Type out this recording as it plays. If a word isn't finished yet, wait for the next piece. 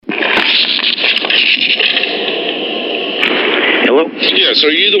Yes,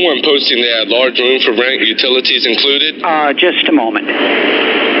 are you the one posting the ad, large room for rent, utilities included? Just a moment.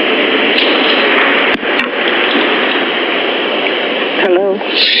 Hello?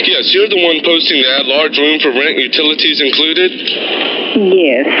 Yes, you're the one posting the ad, large room for rent, utilities included?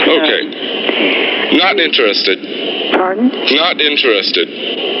 Yes. Okay. Not interested. Pardon? Not interested.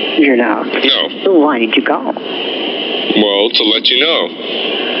 You're not? No. Why did you call? Well, to let you know.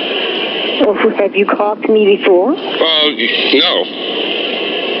 Well, have you called me before? No.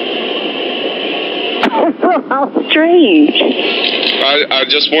 How strange. I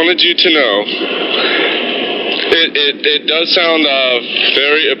just wanted you to know. It does sound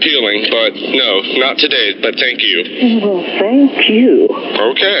very appealing, but no, not today, but thank you. Well, thank you.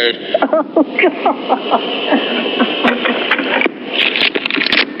 Okay. Oh, God.